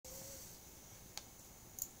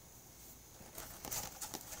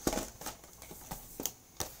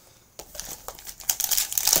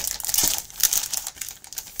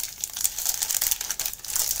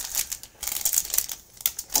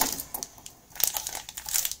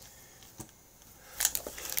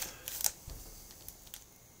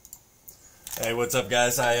Hey, what's up,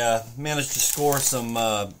 guys? I managed to score some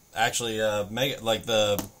mega, like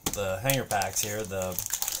the hanger packs here, the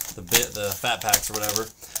fat packs or whatever.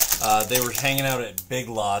 They were hanging out at Big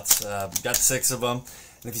Lots. Got 6 of them,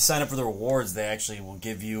 and if you sign up for the rewards, they actually will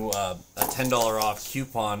give you a $10 off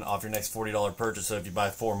coupon off your next $40 purchase. So if you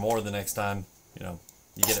buy 4 more the next time, you know,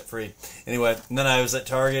 you get it free. Anyway, and then I was at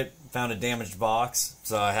Target, found a damaged box,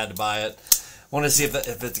 so I had to buy it. Wanted to see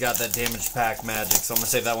if it's got that damaged pack magic, so I'm gonna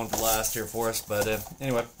save that one for last here for us. But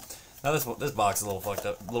anyway, now this box is a little fucked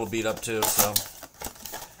up, a little beat up too. So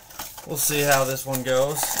we'll see how this one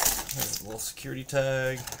goes. There's a little security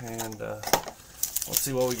tag, and let's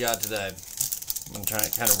see what we got today. I'm gonna try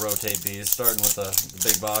and kind of rotate these, starting with the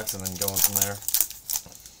big box and then going from there.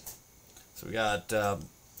 So we got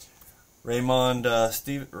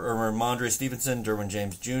Ramondre Stevenson, Derwin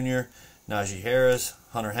James Jr., Najee Harris,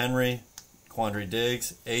 Hunter Henry, Quandre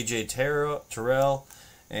Diggs, A.J. Terrell,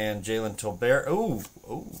 and Jalen Tolbert. Ooh,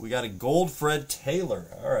 we got a gold Fred Taylor.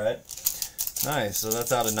 All right, nice. So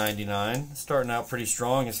that's out of 99. Starting out pretty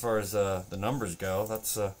strong as far as the numbers go.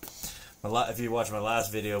 That's if you watched my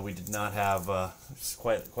last video, we did not have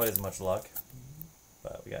quite as much luck,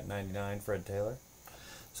 but we got 99 Fred Taylor.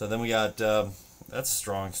 So then we got that's a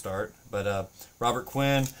strong start. But Robert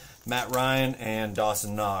Quinn, Matt Ryan, and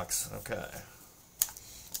Dawson Knox. Okay.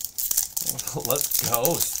 Let's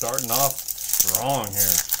go. Starting off strong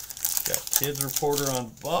here. Got Kids Reporter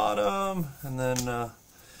on bottom, and then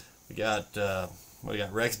we got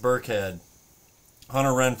Rex Burkhead,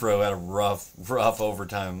 Hunter Renfrow had a rough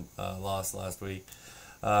overtime loss last week.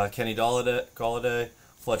 Kenny Golladay,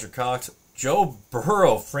 Fletcher Cox, Joe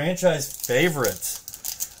Burrow, franchise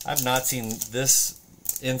favorites. I've not seen this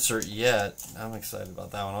insert yet. I'm excited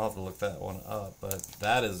about that one. I'll have to look that one up, but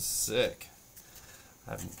that is sick.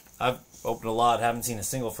 I've opened a lot, haven't seen a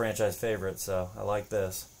single franchise favorite, so I like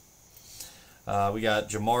this. We got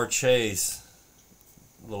Jamar Chase,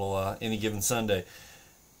 little Any Given Sunday.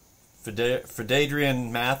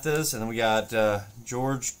 Fadadrian Mathis, and then we got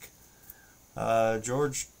George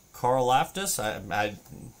Karlaftis,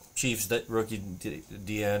 Chiefs rookie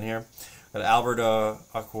DN here. Got Albert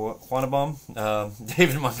Aquanabum,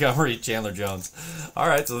 David Montgomery, Chandler Jones. All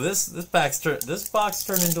right, so this box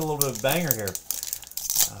turned into a little bit of a banger here.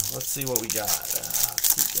 Let's see what we got.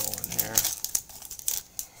 Keep going here.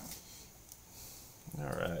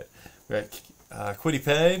 All right, we got Kwity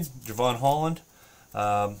Paye, Javon Holland,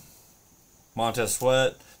 Montez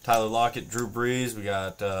Sweat, Tyler Lockett, Drew Brees. We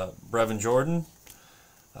got Brevin Jordan,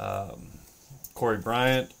 Corey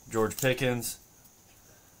Bryant, George Pickens,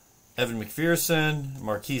 Evan McPherson,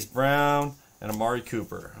 Marquise Brown, and Amari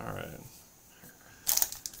Cooper. All right.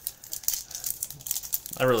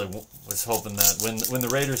 I really was hoping that when the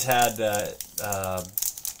Raiders had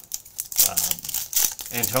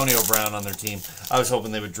Antonio Brown on their team, I was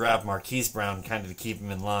hoping they would draft Marquise Brown kind of to keep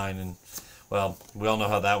him in line. And, well, we all know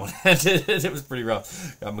how that one ended. It was pretty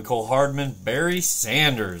rough. Got Mecole Hardman, Barry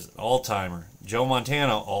Sanders, all-timer. Joe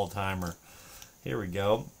Montana, all-timer. Here we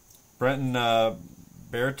go. Brenton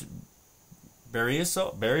Barrios,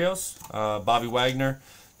 Bobby Wagner,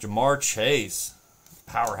 Jamar Chase,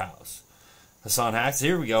 powerhouse. Hassan Hacks.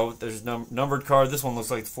 Here we go. There's a numbered card. This one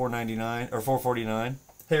looks like $4.99 or $4.49.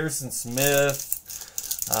 Harrison Smith.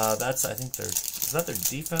 That's, I think, is that their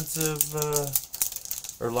defensive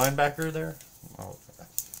or linebacker there? Oh, I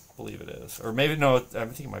believe it is. Or maybe no. I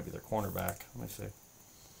think it might be their cornerback. Let me see.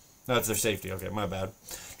 No, it's their safety. Okay, my bad.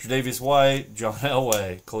 Tre'Davious White, John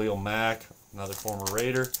Elway, Khalil Mack, another former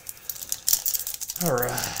Raider. All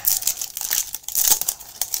right.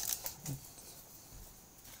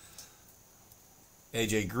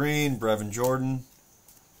 A.J. Green, Brevin Jordan,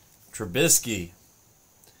 Trubisky,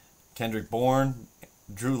 Kendrick Bourne,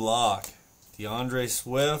 Drew Lock, DeAndre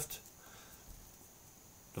Swift,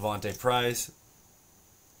 Devontae Price,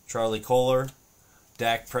 Charlie Kohler,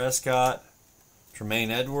 Dak Prescott, Tremaine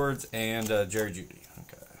Edwards, and Jerry Jeudy.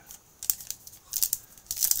 Okay.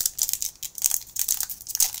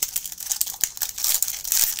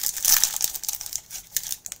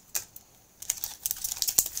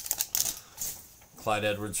 Clyde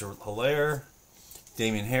Edwards-Helaire,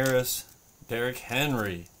 Damian Harris, Derrick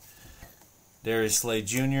Henry, Darius Slade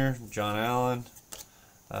Jr., John Allen,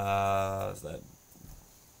 is that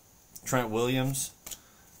Trent Williams,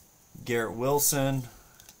 Garrett Wilson,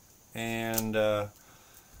 and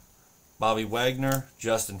Bobby Wagner,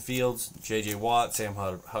 Justin Fields, J.J. Watt, Sam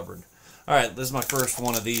Hubbard. All right, this is my first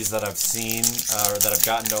one of these that I've seen or that I've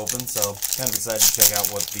gotten to open, so kind of excited to check out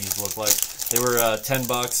what these look like. They were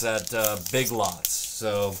 $10 at Big Lots,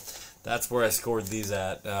 so that's where I scored these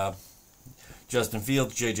at. Justin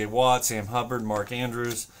Fields, J.J. Watt, Sam Hubbard, Mark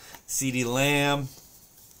Andrews, CeeDee Lamb.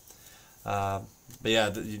 But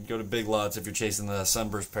yeah, you go to big lots if you're chasing the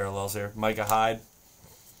Sunburst parallels here. Micah Hyde,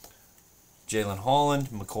 Jalen Holland,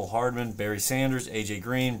 McCole Hardman, Barry Sanders, A.J.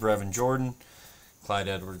 Green, Brevin Jordan, Clyde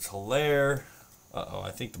Edwards-Helaire.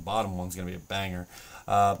 I think the bottom one's going to be a banger.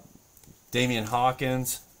 Damian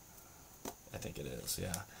Hawkins. I think it is,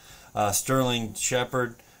 yeah. Sterling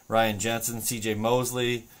Shepard, Ryan Jensen, C.J.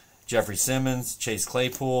 Mosley, Jeffrey Simmons, Chase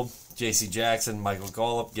Claypool, J.C. Jackson, Michael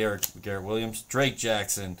Gallup, Garrett Williams, Drake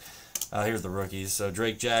Jackson. Here's the rookies. So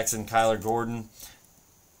Drake Jackson, Kyler Gordon,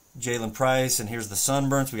 Jalen Price, and here's the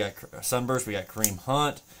Sunburst. We got Kareem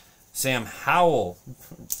Hunt, Sam Howell,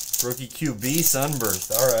 rookie QB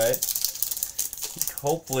Sunburst. All right.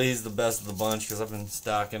 Hopefully he's the best of the bunch because I've been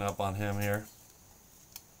stocking up on him here.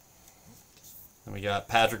 And we got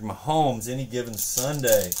Patrick Mahomes, any given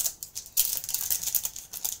Sunday.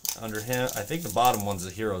 Under him, I think the bottom one's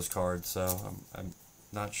a Heroes card, so I'm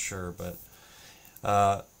not sure, but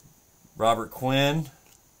Robert Quinn,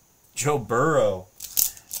 Joe Burrow,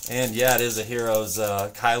 and yeah, it is a Heroes,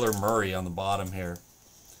 Kyler Murray on the bottom here.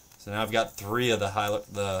 So now I've got 3 of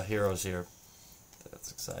the Heroes here.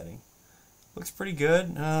 That's exciting. Looks pretty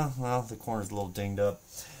good. Well, the corner's a little dinged up.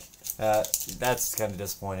 That's kind of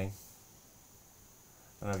disappointing.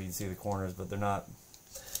 I don't know if you can see the corners, but they're not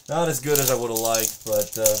as good as I would have liked.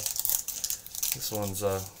 But this one's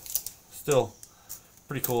still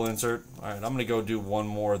pretty cool insert. All right, I'm gonna go do one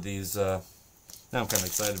more of these. Now I'm kind of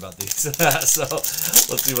excited about these. So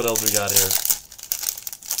let's see what else we got here.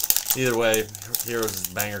 Either way, Heroes is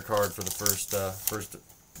banger card for the first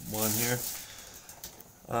one here.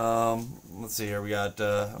 Let's see here. We got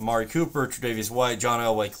Amari Cooper, Tre'Davious White, John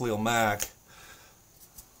Elway, Khalil Mack,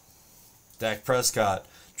 Dak Prescott,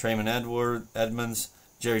 Trayvon Edmonds,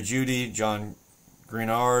 Jerry Jeudy, John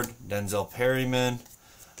Greenard, Denzel Perryman,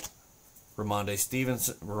 Ramondre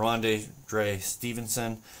Stevenson,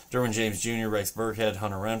 Derwin James Jr., Rex Burkhead,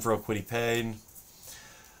 Hunter Renfrow, Kwity Paye,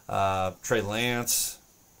 Trey Lance,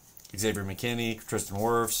 Xavier McKinney, Tristan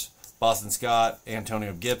Wirfs, Boston Scott,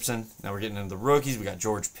 Antonio Gibson. Now we're getting into the rookies. We got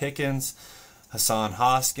George Pickens, Hassan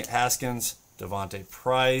Haskins, Devontae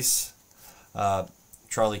Price,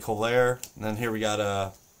 Charlie Collier. And then here we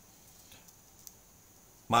got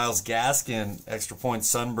Myles Gaskin, extra point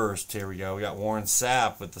Sunburst. Here we go. We got Warren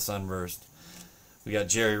Sapp with the Sunburst. We got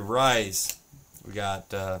Jerry Rice. We got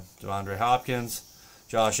DeAndre Hopkins,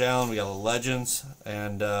 Josh Allen. We got the Legends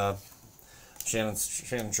and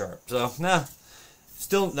Shannon Sharp. So,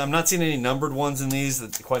 still, I'm not seeing any numbered ones in these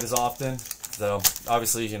quite as often. So,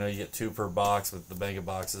 obviously, you get 2 per box with the mega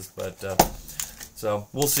boxes. But, so,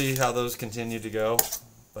 we'll see how those continue to go.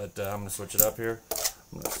 But I'm going to switch it up here.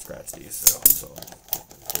 I'm going to scratch these so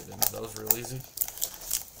get into those real easy.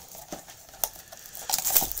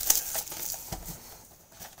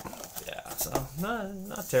 Yeah, so,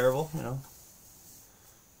 not terrible,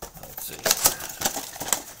 Let's see.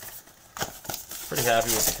 Pretty happy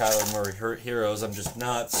with the Kyler Murray Heroes. I'm just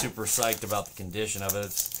not super psyched about the condition of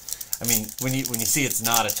it. I mean, when you see it's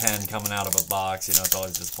not a 10 coming out of a box, it's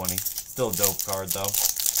always disappointing. Still a dope card though.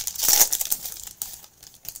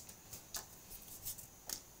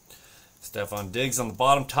 Stephon Diggs on the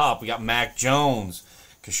bottom. Top, we got Mac Jones,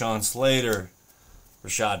 Keyshawn Slater,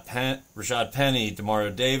 Rashad Penny,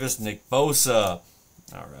 Demario Davis, Nick Bosa.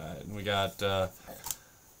 All right, and we got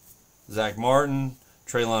Zach Martin,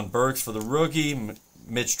 Treylon Burks for the rookie,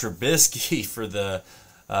 Mitch Trubisky for the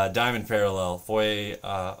diamond parallel, Foye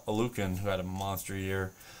Oluokun, who had a monster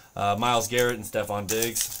year, Myles Garrett and Stephon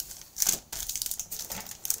Diggs.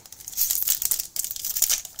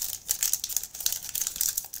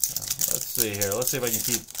 Let's see here. Let's see if I can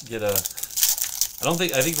get a.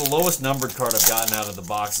 I think the lowest numbered card I've gotten out of the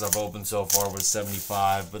boxes I've opened so far was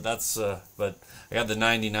 75, but that's but I got the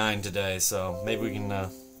 99 today, so maybe we can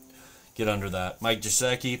get under that. Mike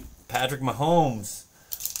Gesicki, Patrick Mahomes.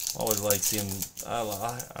 Always like seeing. I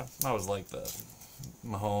always like the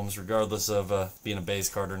Mahomes, regardless of being a base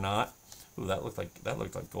card or not. Ooh, that looked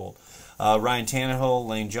like gold. Ryan Tannehill,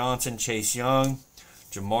 Lane Johnson, Chase Young,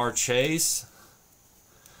 Jamar Chase.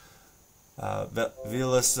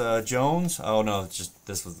 Velus Jones. Oh no,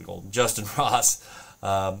 this was the gold. Justin Ross,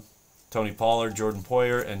 Tony Pollard, Jordan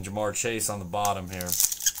Poyer, and Jamar Chase on the bottom here.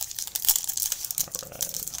 All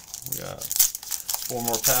right, we got 4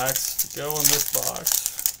 more packs to go in this box.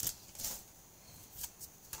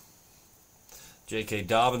 J.K.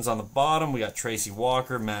 Dobbins on the bottom. We got Tracy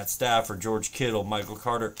Walker, Matt Stafford, George Kittle, Michael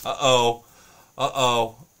Carter.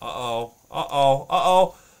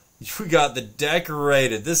 We got the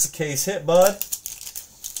decorated. This is a case hit, bud.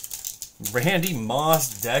 Randy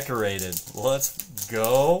Moss decorated. Let's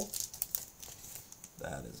go.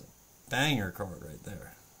 That is a banger card right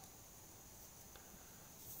there.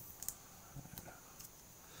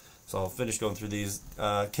 So I'll finish going through these.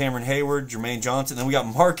 Cameron Hayward, Jermaine Johnson. Then we got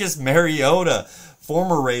Marcus Mariota,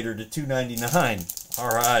 former Raider to 299.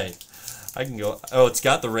 All right. I can go. Oh,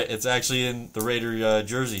 it's actually in the Raider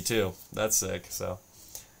jersey too. That's sick. So.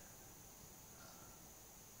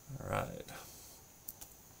 All right.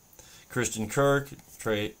 Christian Kirk,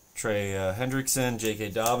 Trey Hendrickson,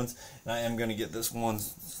 J.K. Dobbins. And I am going to get this one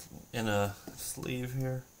in a sleeve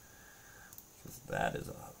here. That is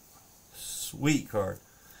a sweet card.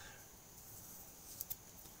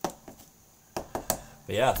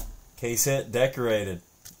 But yeah, case hit, decorated.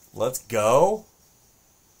 Let's go.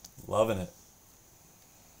 Loving it.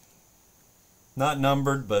 Not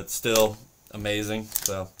numbered, but still amazing.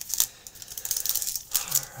 So,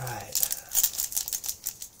 all right.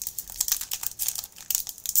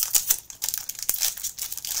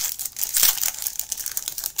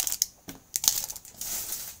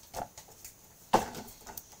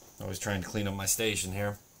 Always trying to clean up my station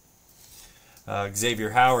here.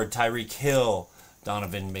 Xavier Howard, Tyreek Hill,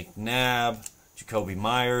 Donovan McNabb, Jacoby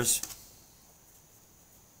Myers,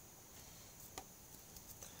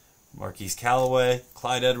 Marquise Callaway,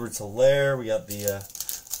 Clyde Edwards-Helaire. We got the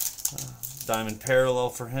diamond parallel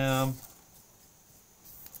for him.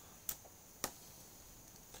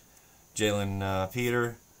 Jalen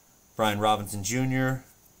Peter, Brian Robinson Jr.,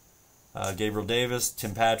 Gabriel Davis,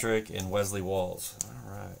 Tim Patrick, and Wesley Walls.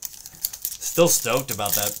 All right. Still stoked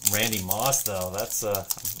about that Randy Moss though. That's I'm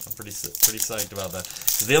pretty psyched about that.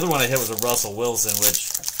 'Cause the other one I hit was a Russell Wilson,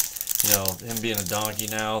 which, you know, him being a donkey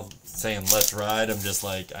now, saying let's ride, I'm just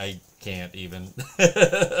like, I can't even.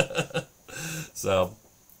 So,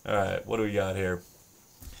 all right, what do we got here?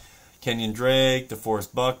 Kenyon Drake,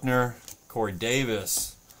 DeForest Buckner, Corey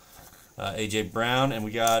Davis, A.J. Brown, and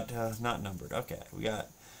we got not numbered. Okay, we got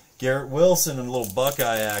Garrett Wilson and a little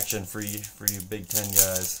Buckeye action for you Big Ten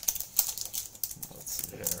guys. Let's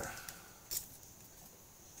see here.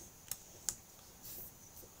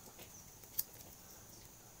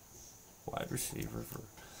 Wide receiver for,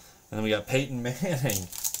 and then we got Peyton Manning.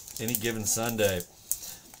 Any given Sunday.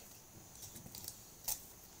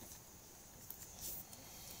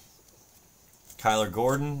 Kyler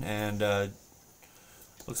Gordon and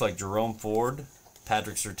looks like Jerome Ford,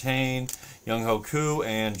 Patrick Surtain, Young Ho Koo,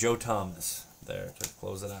 and Joe Thomas there to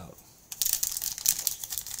close it out.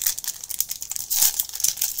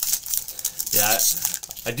 Yeah,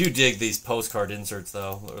 I do dig these postcard inserts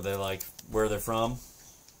though, where they're like where they're from.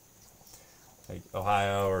 Like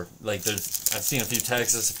Ohio, or like I've seen a few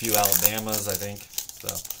Texas, a few Alabamas, I think.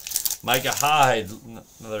 So Micah Hyde,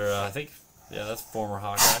 another I think, yeah, that's former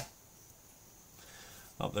Hawkeye.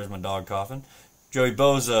 Oh, there's my dog coughing. Joey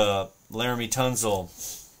Bosa, Laramie Tunsil,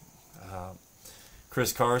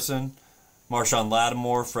 Chris Carson, Marshawn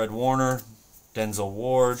Lattimore, Fred Warner, Denzel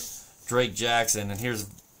Ward, Drake Jackson, and here's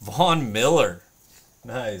Von Miller.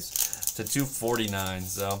 Nice. To 249.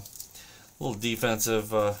 So a little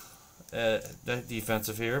defensive.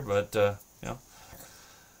 Defensive here, but you know.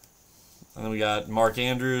 And then we got Mark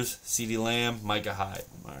Andrews, CeeDee Lamb, Micah Hyde.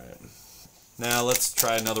 All right. Now let's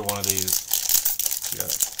try another one of these.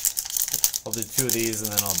 I'll do two of these,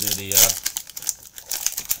 and then I'll do the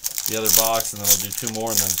other box, and then I'll do two more,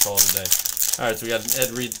 and then call it a day. All right. So we got an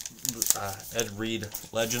Ed Reed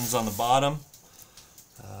Legends on the bottom.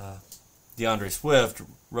 DeAndre Swift,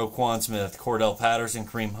 Roquan Smith, Cordell Patterson,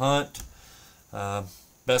 Kareem Hunt.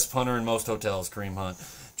 Best punter in most hotels, Kareem Hunt.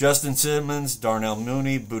 Justin Simmons, Darnell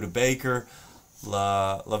Mooney, Budda Baker,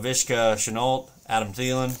 Laviska Shenault, Adam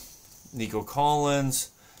Thielen, Nico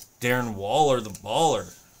Collins, Darren Waller, the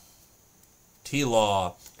baller,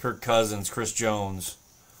 T-Law, Kirk Cousins, Chris Jones,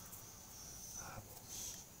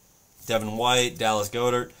 Devin White, Dallas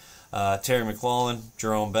Goedert, Terry McLaurin,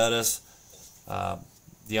 Jerome Bettis,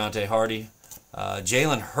 Deontay Hardy,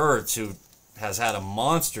 Jalen Hurts, who has had a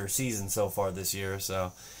monster season so far this year,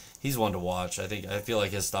 so he's one to watch. I feel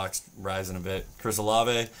like his stock's rising a bit. Chris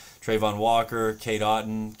Olave, Trayvon Walker, Cade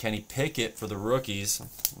Otton, Kenny Pickett for the rookies.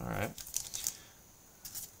 All right.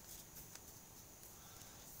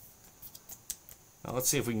 Now let's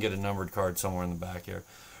see if we can get a numbered card somewhere in the back here.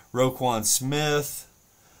 Roquan Smith,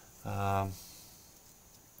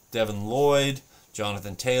 Devin Lloyd,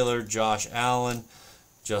 Jonathan Taylor, Josh Allen,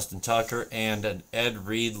 Justin Tucker, and an Ed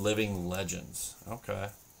Reed Living Legends. Okay.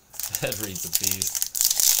 Ed Reed's a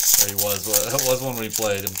beast. Or he was one when he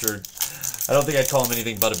played. I'm sure. I don't think I'd call him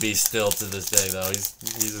anything but a beast still to this day, though.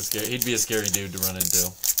 He'd be a scary dude to run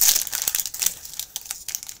into.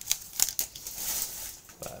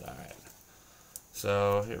 But, alright.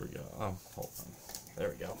 So here we go. Hold on. There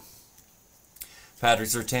we go. Patrick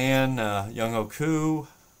Surtain, Young Ho Koo,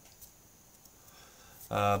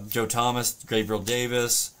 Joe Thomas, Gabriel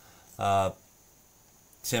Davis,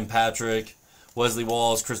 Tim Patrick, Wesley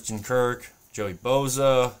Walls, Christian Kirk, Joey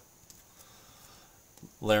Boza,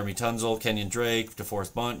 Laramie Tunzel, Kenyon Drake,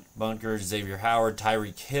 DeForest Bunker, Xavier Howard,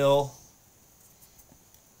 Tyreek Hill,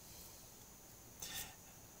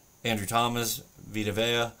 Andrew Thomas, Vita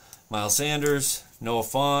Vea, Miles Sanders, Noah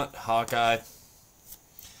Fant, Hawkeye.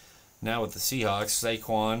 Now with the Seahawks,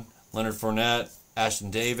 Saquon, Leonard Fournette,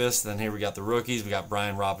 Ashton Davis. Then here we got the rookies. We got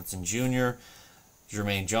Brian Robinson Jr.,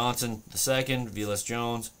 Jermaine Johnson II, Velus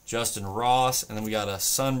Jones, Justin Ross, and then we got a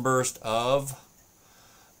sunburst of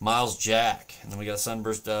Miles Jack. And then we got a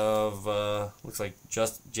sunburst of, looks like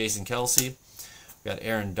Jason Kelsey. We got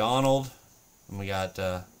Aaron Donald. And we got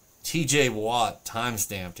TJ Watt,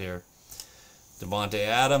 time-stamped here. Devontae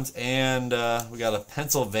Adams. And we got a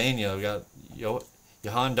Pennsylvania. We got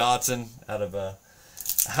Jahan Dotson out of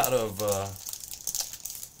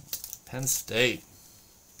Penn State.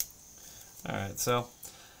 Alright, so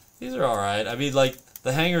these are alright. I mean, like,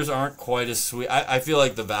 the hangers aren't quite as sweet. I feel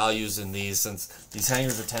like the values in these, since these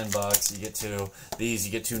hangers are $10, you get two. These,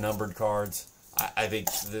 you get 2 numbered cards. I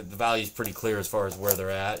think the value is pretty clear as far as where they're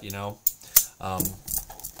at, you know. I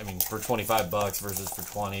mean, for $25 versus for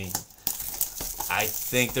 20, I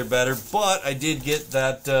think they're better. But I did get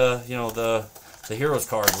that, you know, the Heroes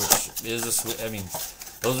card, which is a sweet. I mean,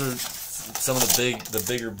 those are some of the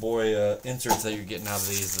bigger boy inserts that you're getting out of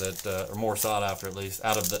these that are more sought after, at least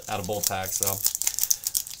out of both packs.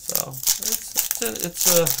 So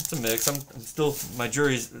it's a mix. I'm still, my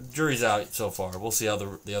jury's out so far. We'll see how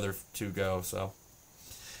the other 2 go. So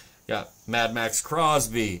got Mad Max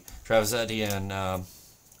Crosby, Travis Etienne,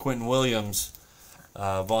 Quentin Williams,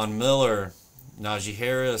 Von Miller, Najee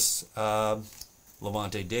Harris,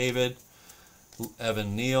 Levante David,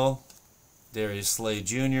 Evan Neal, Darius Slade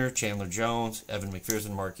Jr., Chandler Jones, Evan McPherson,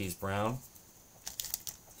 Marquise Brown.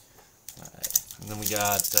 All right, and then we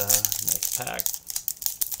got next pack.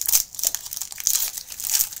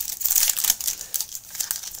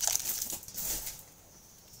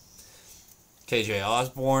 KJ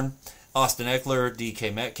Osborne, Austin Eckler,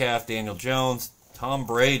 DK Metcalf, Daniel Jones, Tom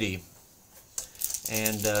Brady,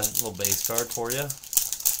 and a little base card for you.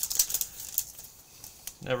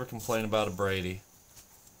 Never complain about a Brady.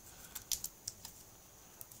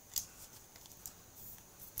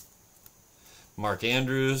 Mark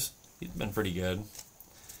Andrews, he's been pretty good.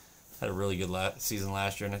 Had a really good season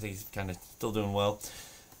last year, and I think he's kind of still doing well.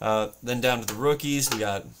 Then down to the rookies, we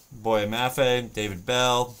got Boye Mafe, David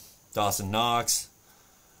Bell, Dawson Knox,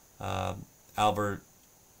 Albert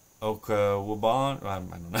Okawabon, I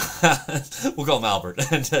don't know. We'll call him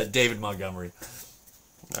Albert, and David Montgomery.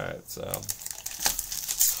 All right, so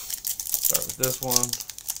start with this one.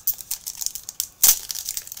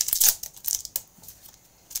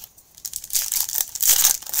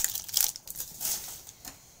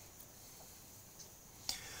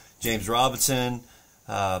 James Robinson,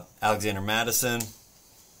 Alexander Madison,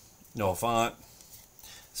 Noah Fant,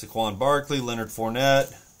 Saquon Barkley, Leonard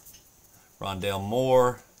Fournette, Rondale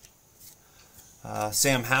Moore,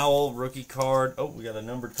 Sam Howell, rookie card. Oh, we got a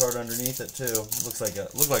numbered card underneath it too. Looks like a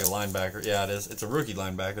linebacker. Yeah, it is. It's a rookie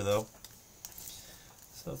linebacker though,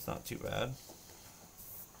 so it's not too bad.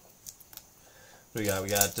 What do we got? We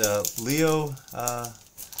got Leo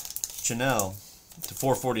Chanel to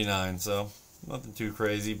 449. So nothing too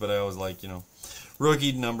crazy, but I always like, you know,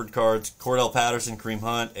 rookie numbered cards. Cordell Patterson, Kareem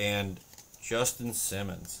Hunt, and Justin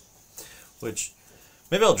Simmons. Which,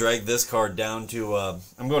 maybe I'll drag this card down to,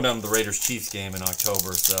 I'm going down to the Raiders-Chiefs game in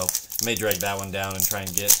October, so I may drag that one down and try and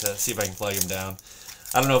see if I can plug him down.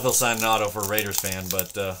 I don't know if he'll sign an auto for a Raiders fan,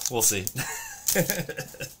 but we'll see.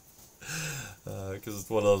 Because it's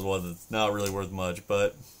one of those ones that's not really worth much.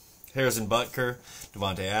 But Harrison Butker,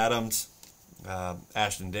 Devontae Adams,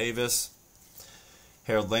 Ashton Davis,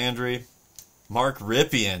 Harold Landry, Mark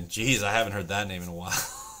Rypien. Jeez, I haven't heard that name in a while.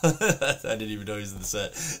 I didn't even know he was in the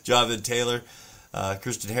set. Jonathan Taylor,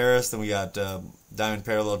 Christian Harris. Then we got Diamond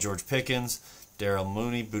Parallel George Pickens, Darrell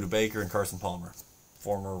Mooney, Buda Baker, and Carson Palmer,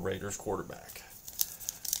 former Raiders quarterback.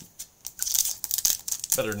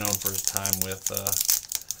 Better known for his time with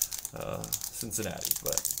Cincinnati.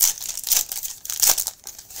 But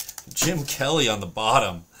Jim Kelly on the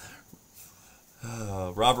bottom.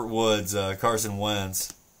 Robert Woods, Carson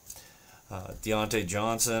Wentz, Deontay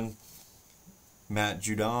Johnson, Matt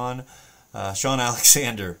Judon, Sean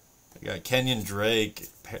Alexander. We got Kenyon Drake,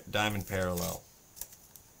 Diamond Parallel.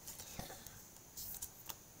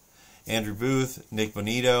 Andrew Booth, Nick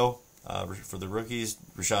Bonito, For the rookies,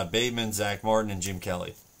 Rashad Bateman, Zach Martin, and Jim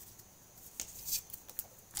Kelly.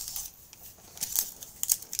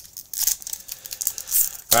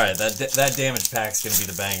 All right, that damage pack's gonna be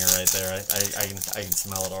the banger right there. I can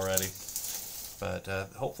smell it already. But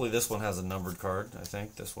hopefully this one has a numbered card. I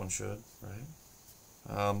think this one should, right?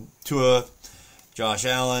 Tua, Josh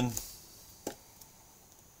Allen,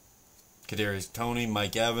 Kadarius Toney,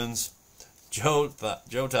 Mike Evans, Joe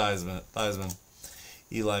Theismann,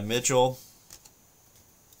 Eli Mitchell,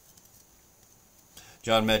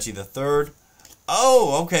 John Mechie III.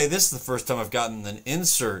 Oh, okay. This is the first time I've gotten an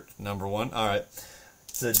insert number 1. All right.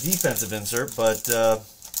 It's a defensive insert, but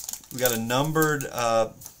we got a numbered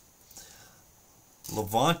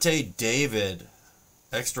Levante David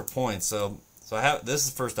extra points. So this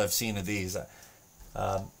is the first I've seen of these.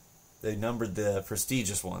 They numbered the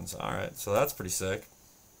prestigious ones. All right, so that's pretty sick.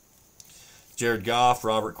 Jared Goff,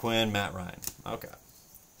 Robert Quinn, Matt Ryan. Okay,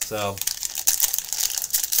 so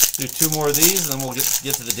do 2 more of these, and then we'll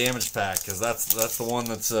get to the damage pack, because that's the one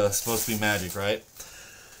that's supposed to be magic, right?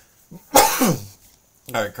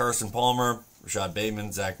 All right, Carson Palmer, Rashad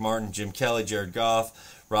Bateman, Zach Martin, Jim Kelly, Jared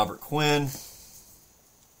Goff, Robert Quinn.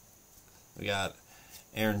 We got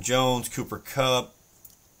Aaron Jones, Cooper Kupp,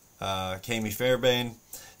 Kami Fairbairn,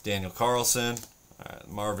 Daniel Carlson,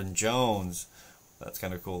 Marvin Jones. That's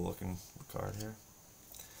kind of cool looking card here.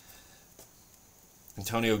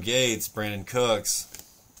 Antonio Gates, Brandon Cooks,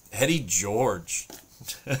 Eddie George,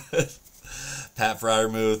 Pat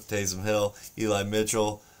Freiermuth, Taysom Hill, Eli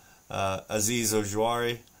Mitchell, Aziz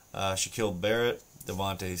Ojulari, Shaquille Barrett,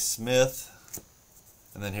 Devontae Smith.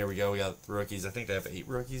 And then here we go. We got the rookies. I think they have 8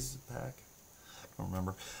 rookies pack. I don't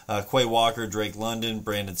remember. Quay Walker, Drake London,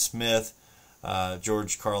 Brandon Smith,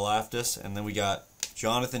 George Karlaftis. And then we got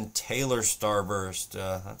Jonathan Taylor Starburst.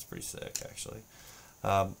 That's pretty sick, actually.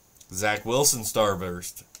 Zach Wilson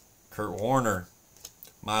Starburst. Kurt Warner.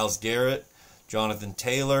 Myles Garrett. Jonathan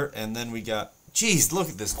Taylor. And then we got... Geez, look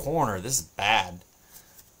at this corner. This is bad.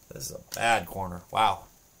 This is a bad corner. Wow.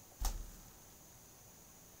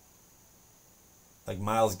 Like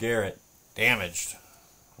Myles Garrett. Damaged.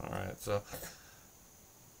 Alright, so...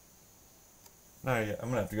 Now I'm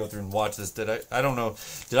going to have to go through and watch this. I don't know.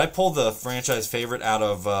 Did I pull the franchise favorite out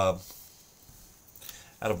of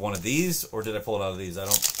one of these? Or did I pull it out of these? I'll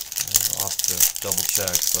have to double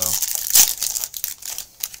check, so...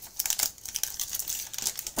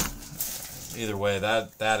 Either way,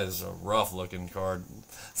 that is a rough looking card.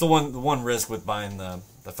 It's the one risk with buying the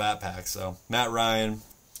fat pack. So Matt Ryan,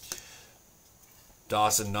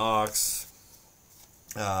 Dawson Knox,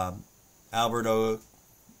 Alberto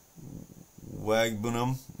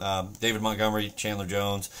Wagbunum, David Montgomery, Chandler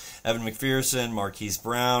Jones, Evan McPherson, Marquise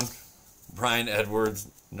Brown, Brian Edwards,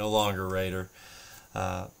 no longer Raider,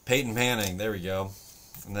 Peyton Manning, there we go,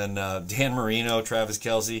 and then Dan Marino, Travis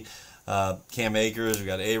Kelce, Cam Akers, we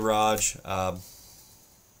got A-Raj,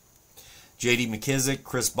 J.D. McKissick,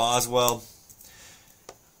 Chris Boswell,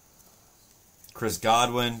 Chris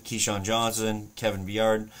Godwin, Keyshawn Johnson, Kevin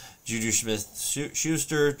Byard, Juju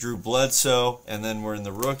Smith-Schuster, Drew Bledsoe, and then we're in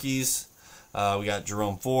the rookies. We got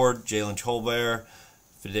Jerome Ford, Jalen Tolbert,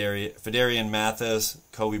 Fedarian Mathis,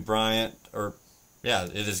 Kobe Bryant, or yeah,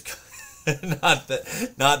 it is not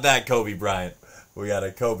that Kobe Bryant. We got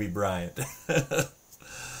a Kobe Bryant.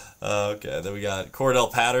 Okay, then we got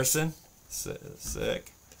Cordell Patterson,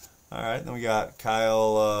 sick. All right, then we got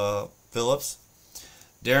Kyle Phillips,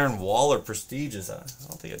 Darren Waller, prestigious. I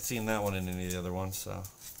don't think I've seen that one in any of the other ones. So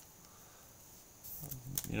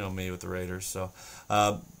you know me with the Raiders. So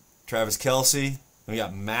Travis Kelce. We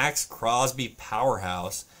got Max Crosby,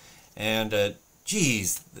 powerhouse, and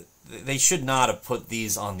geez, they should not have put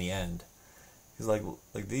these on the end. Because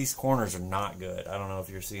like these corners are not good. I don't know if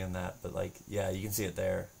you're seeing that, but like yeah, you can see it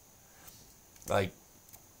there. Like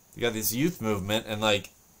you got this youth movement, and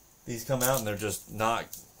like these come out and they're just not.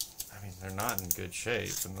 I mean, they're not in good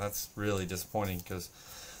shape, and that's really disappointing because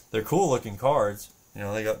they're cool looking cards. You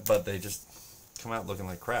know, but they just come out looking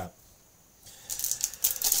like crap.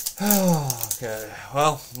 Okay,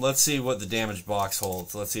 well, let's see what the damage box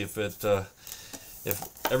holds. Let's see if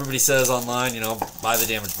everybody says online, you know, buy the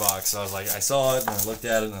damage box. So I was like, I saw it and I looked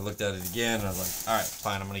at it and I looked at it again and I was like, all right,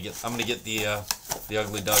 fine, I'm gonna get the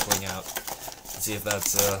ugly duckling out and see if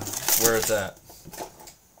that's where it's at.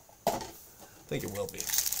 I think it will be.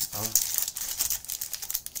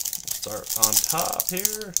 Start on top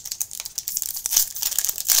here.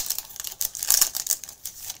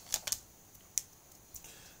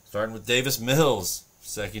 Starting with Davis Mills,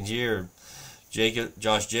 second year.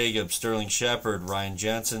 Josh Jacobs, Sterling Shepard, Ryan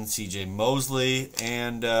Jensen, C.J. Mosley,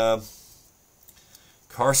 and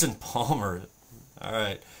Carson Palmer. All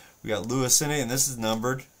right. We got Lewis in it, and this is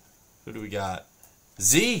numbered. Who do we got?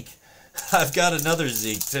 Zeke. I've got another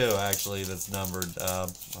Zeke too, actually, that's numbered. I'll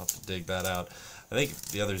have to dig that out. I think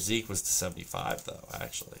the other Zeke was to 75, though,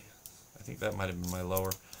 actually. I think that might have been my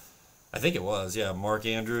lower. I think it was, yeah. Mark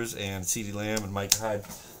Andrews and CeeDee Lamb and Mike Hyde.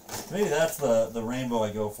 Maybe that's the rainbow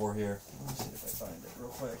I go for here. Let me see if I find it real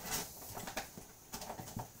quick.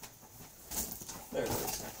 There it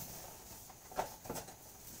is.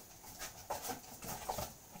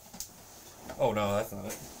 Oh, no, that's not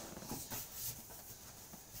it.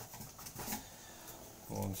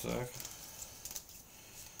 One sec.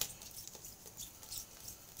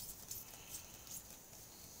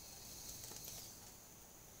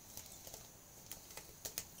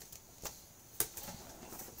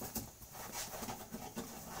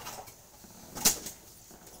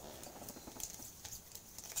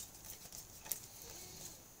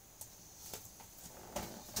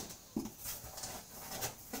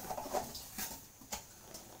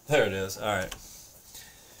 There it is. All right.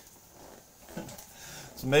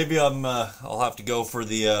 So maybe I'll have to go for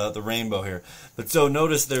the rainbow here. But so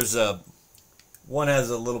notice there's one has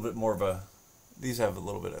a little bit more of a, these have a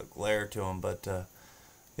little bit of glare to them, but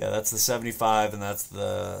yeah, that's the 75 and that's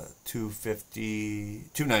the 250,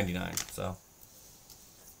 299. So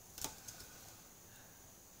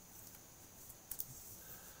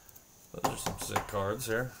those are some sick cards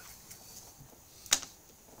here.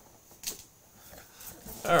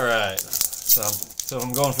 All right, so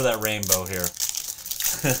I'm going for that rainbow here.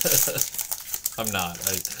 I'm not.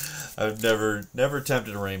 I've never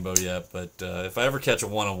attempted a rainbow yet, but if I ever catch a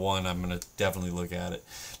one-on-one, I'm gonna definitely look at it.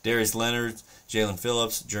 Darius Leonard, Jalen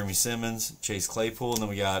Phillips, Jeremy Simmons, Chase Claypool, and then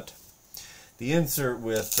we got the insert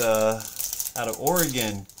with out of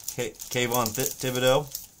Oregon, Kayvon Thibodeau.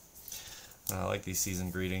 I like these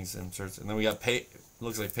season greetings inserts, and then we got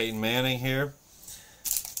looks like Peyton Manning here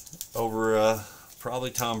over.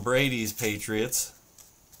 Probably Tom Brady's Patriots.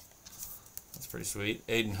 That's pretty sweet.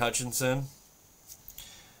 Aiden Hutchinson.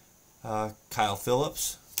 Kyle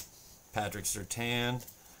Phillips. Patrick Surtain.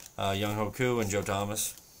 Young Hoku and Joe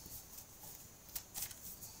Thomas.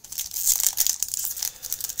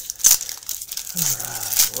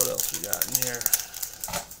 Alright, what else we got in here?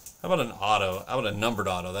 How about an auto? How about a numbered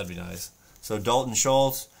auto? That'd be nice. So Dalton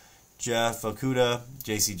Schultz, Jeff Okudah,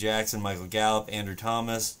 J.C. Jackson, Michael Gallup, Andrew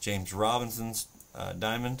Thomas, James Robinson's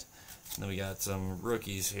Diamond. And then we got some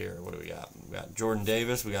rookies here. What do we got? We got Jordan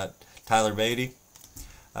Davis. We got Tyler Beatty,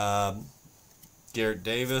 Garrett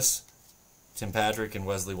Davis, Tim Patrick, and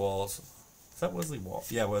Wesley Walls. Is that Wesley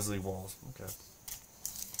Walls? Yeah, Wesley Walls. Okay.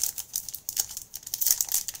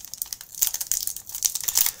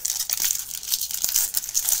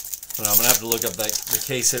 So now I'm gonna have to look up the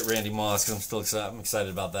case hit Randy Moss because I'm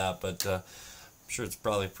excited about that. But I'm sure it's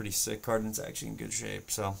probably a pretty sick card and it's actually in good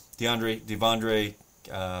shape. So Devondre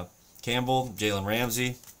Campbell, Jalen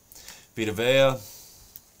Ramsey, Vita Vea,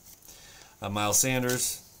 Miles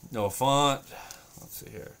Sanders, Noah Fant. Let's see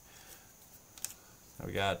here.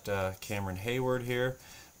 We got Cameron Hayward here,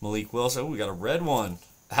 Malik Wilson. Oh, we got a red one.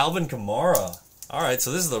 Alvin Kamara. All right,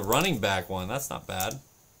 so this is the running back one. That's not bad.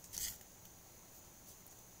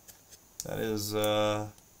 That is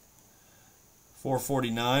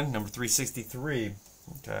 449, number 363.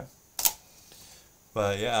 Okay.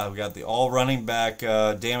 But yeah, we got the all running back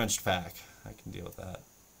damaged pack. I can deal with that.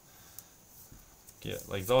 Yeah,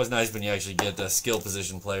 like it's always nice when you actually get a skill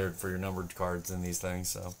position player for your numbered cards in these things.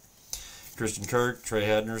 So Christian Kirk, Trey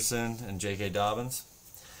Henderson, and J.K. Dobbins.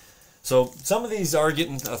 So some of these are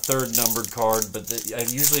getting a third numbered card, but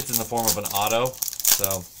usually it's in the form of an auto.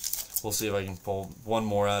 So we'll see if I can pull one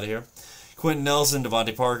more out of here. Quentin Nelson,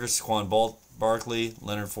 Devontae Parker, Saquon Barkley,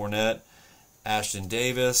 Leonard Fournette, Ashton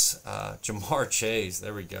Davis, Jamar Chase,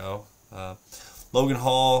 there we go. Logan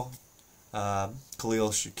Hall, Khalil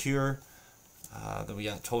Shakir. Then we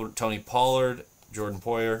got Tony Pollard, Jordan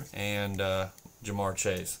Poyer, and Jamar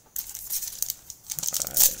Chase.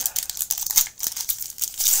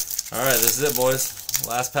 All right, this is it, boys.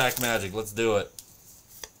 Last pack magic. Let's do it.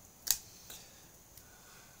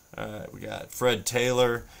 All right, we got Fred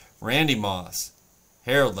Taylor, Randy Moss,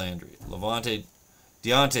 Harold Landry,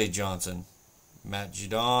 Deontay Johnson, Matt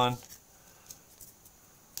Judon.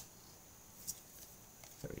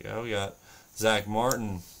 There we go. We got Zach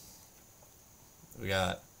Martin. We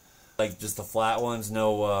got like just the flat ones,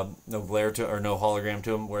 no glare to or no hologram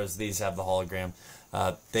to them, whereas these have the hologram.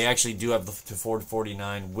 They actually do have the to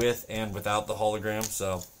 449 with and without the hologram.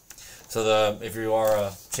 So if you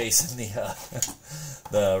are chasing the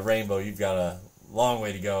the rainbow, you've got a long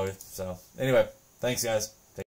way to go. So anyway, thanks guys.